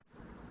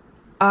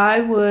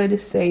I would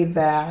say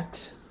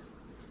that,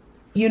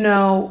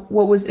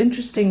 what was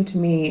interesting to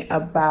me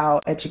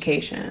about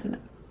education,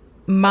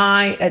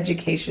 my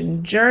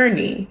education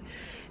journey,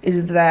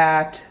 is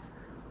that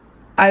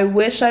I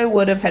wish I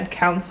would have had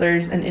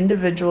counselors and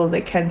individuals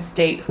at Kent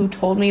State who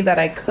told me that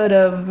I could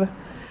have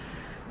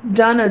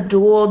done a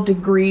dual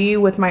degree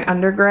with my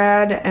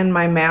undergrad and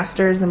my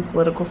master's in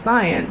political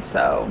science.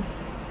 So,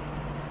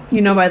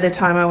 by the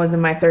time I was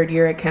in my third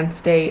year at Kent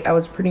State, I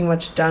was pretty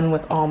much done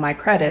with all my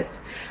credits.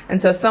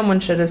 And so someone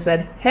should have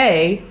said,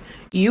 hey,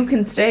 you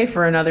can stay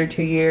for another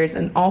 2 years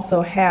and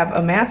also have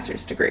a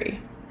master's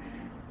degree.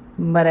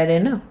 But I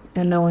didn't know,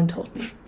 and no one told me.